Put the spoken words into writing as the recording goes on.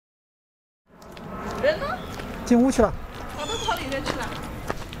人呢？进屋去了。跑都跑里面去了。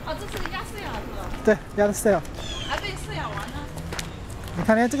哦，这是压饲养是吧？对，压的饲养。还被饲养完呢。你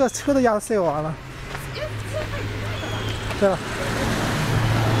看，连这个车都压的饲养完了。因为这太远了吧？对了。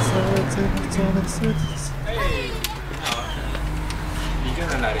哎，你好，你一个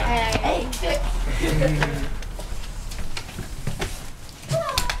人来的？哎，对。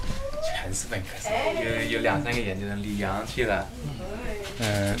全是本科生，有2、3个研究生，李阳去了，还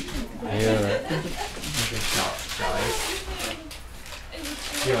有那个小 S，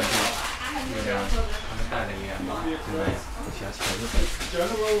 有他们带了一个小球子，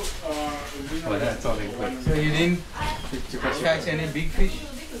我在做了一个。So you didn't catch any big fish?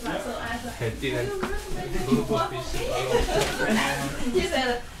 I didn't. He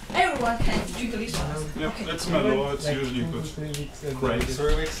said everyone can drink this one. Yep, it's mellow. It's usually good. Great.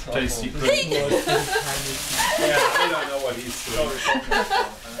 Tasty. Yeah, I don't know what he's doing.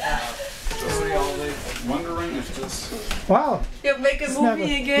 Just always wondering if this. Wow. You make a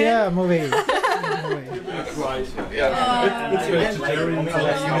movie again? Yeah, movie. Yeah. It's vegetarian.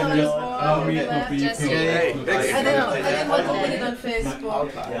 No meat, no beef. I didn't want to put it on Facebook.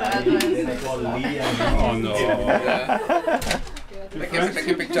 Oh no. Take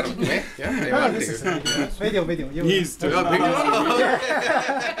a picture of me. Yeah, I want Video. He's the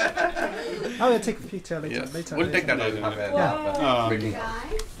I will take a picture later. Yes. We'll take that.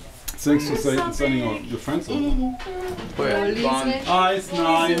 Thanks for sending out your friends over. It's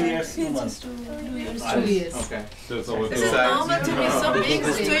 9 years to 1. 2 years. Okay. That's all it Is it normal to be so big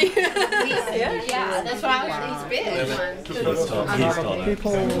as 2 years? Yeah, that's why he's big.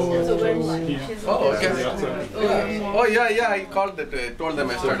 People. Oh, okay. Oh, yeah. I told them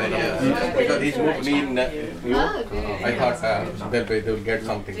yesterday. Yeah. Because he's moved in New York. I thought they'll get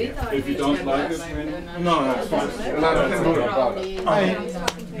something. Yeah. If you don't like it, then... No, it's fine. No.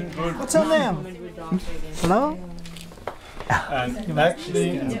 What's your name? Hello? And actually,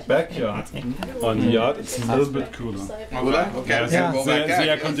 in the backyard, on the yard, it's a little bit cooler. Okay, I can go back. The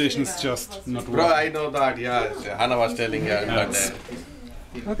air condition is just not Bro, working. I know that. Yeah, Hannah was telling you.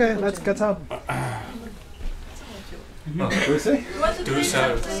 Okay, let's get out. What do you say? Do you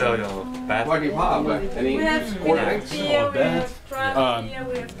sell your bed? What do you have? Any cold drinks? Beer, we have Um, beer,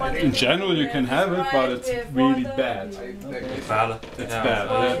 we have bottled In general, you can have it, but it's really bad. It's bad. It's bad.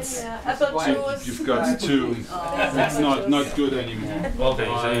 It's, apple juice. you've got two. It's not good anymore. Okay,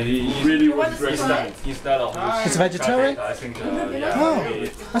 so He really would recommend. instead of It's vegetarian? I think Oh,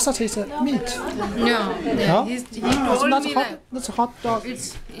 I thought he said meat. No, No? he It's told not me hot. that That's a hot dog.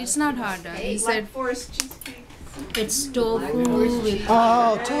 it's not hot dog. He said Forest cheesecake. it's tofu with.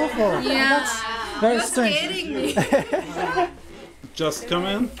 Oh, tofu. Yeah, Very you're strange. scaring me. Just come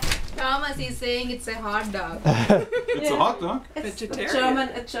in. Thomas is saying it's a hot dog. It's a hot dog. A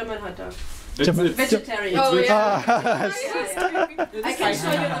German hot dog. It's Vegetarian. Oh yeah. I can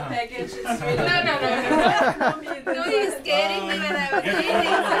show you the package. It's really No, he's scaring me when I was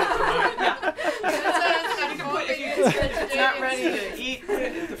eating. That's why I was hoping It's not ready to eat.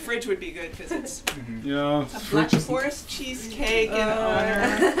 The fridge would be good because it's yeah. Black Forest cheesecake in honor.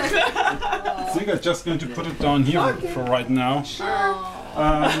 I think I'm just going to put it down here for right now.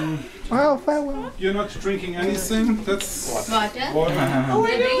 Wow, farewell. You're not drinking anything? That's water. water.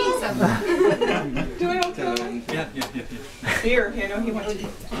 We're drinking some. Do I okay? yeah. Beer. You know he wants. You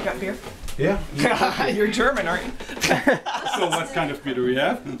got beer? Yeah. You're German, aren't you? So what kind of beer do we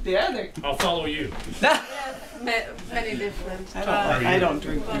have? Yeah, they're. I'll follow you. many different. I don't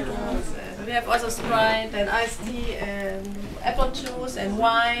drink beer. We have also Sprite and iced tea and apple juice and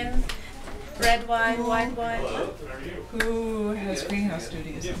wine, red wine, white wine. Who has greenhouse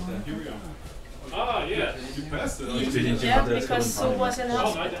duty? Is it Monica? Ah, yes. You passed it. Yeah, because Sue was in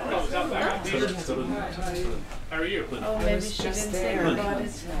hospital. How are you? Oh, maybe she didn't say about it.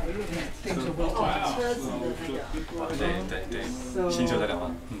 Things are well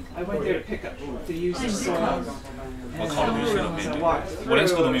done. I went there to pick up the used soil. 我考虑去了没？我连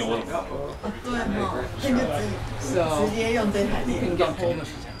车都没有，我怎么？ So you can get hold of it.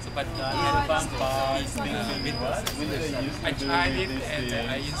 But I had fun by speaking with us. I tried it and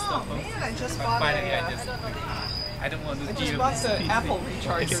I installed it. But finally I don't want to I deal just bought with the it. Apple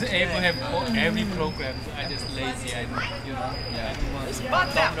recharger It's able to have every program. I just lazy. I don't want to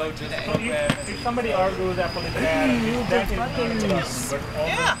download the program. If somebody argues Apple is bad, that is not a problem. But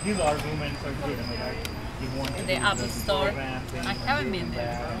all his arguments are good. Right? He wants The Apple Store. I haven't been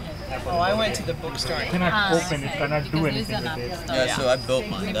there. Oh, I went to the bookstore. You cannot open it, cannot do anything with it. Yeah, so I built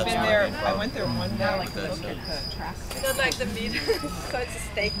mine. I've That's been not there. a big I problem. went there one day to look at the track. I don't like the meat, so it's a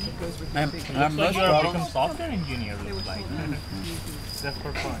steak. I'm Looks less like you have problem. become software engineer, looks like. Just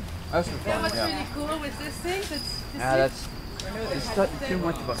for fun. That's the That fun, was yeah. really cool with this thing. Yeah, that's it's too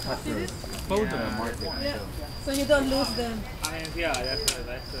much of a cut through. Both of them market. Yeah. So you don't lose them. I mean, yeah, that's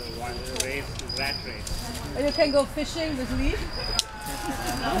one race, rat race. Or you can go fishing with lead.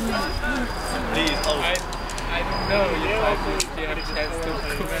 Please, I don't know if you have a chance to go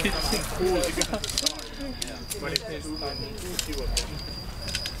fishing. But it's too few of them.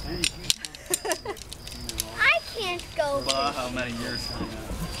 I can't go. Wow, how many years?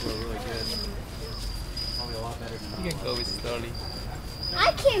 We're really good. Probably a lot better. You can go slowly.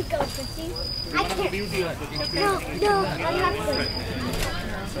 I can't go fishing. I can't. No, I have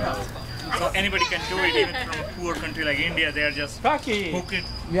to. So anybody can do it, even from a poor country like India. They are just hook it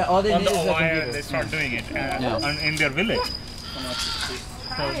Yeah, all they on need the is a wire and computer. they start doing it in their village.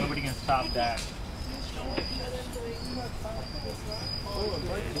 So nobody can stop that.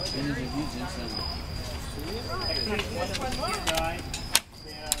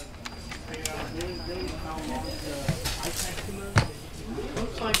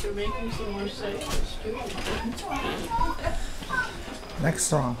 Looks like they're making some more safe.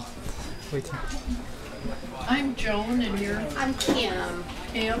 Next round. Waiting. I'm Joan and you're I'm Kim.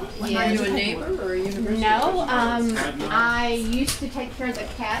 Kim. Yeah. Are you a neighbor or a university? No, I used to take care of the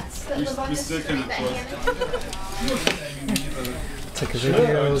cats that live on the street that Take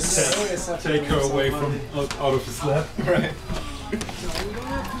videos. Take her away from out of his lap. Right.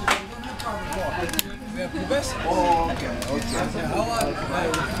 Oh, okay.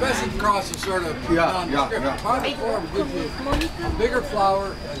 Pheasant cross is sort of nondescript. Potted form gives you a bigger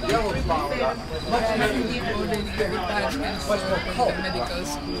flower, a yellow flower, much more color.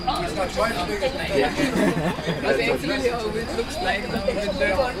 It's not quite as big as the It looks like now with the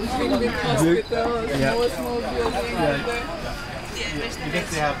big hospitals, small buildings. Because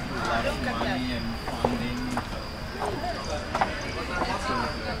they have a lot of money and funding.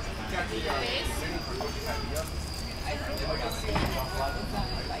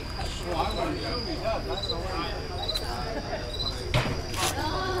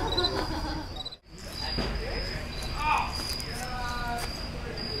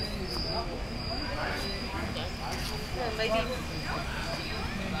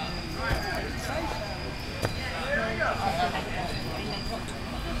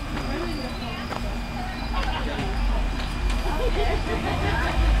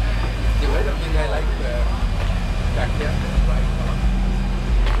 The other thing I like back there,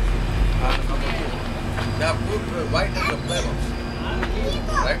 they have good white and the flavors.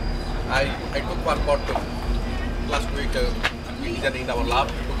 Right? I took one bottle last week. We did in our lab,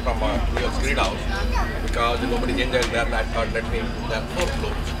 took from New York's greenhouse because nobody's enjoying there. And I thought let me have 4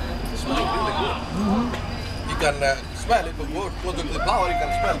 cloves. It's smelling really good. You can smell if you go closer to the flower. You can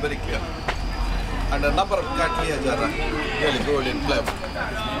smell very clear. And a number of cattleyas are really good in flavor.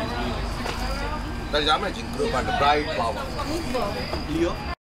 That is amazing group and bright flower. Leo.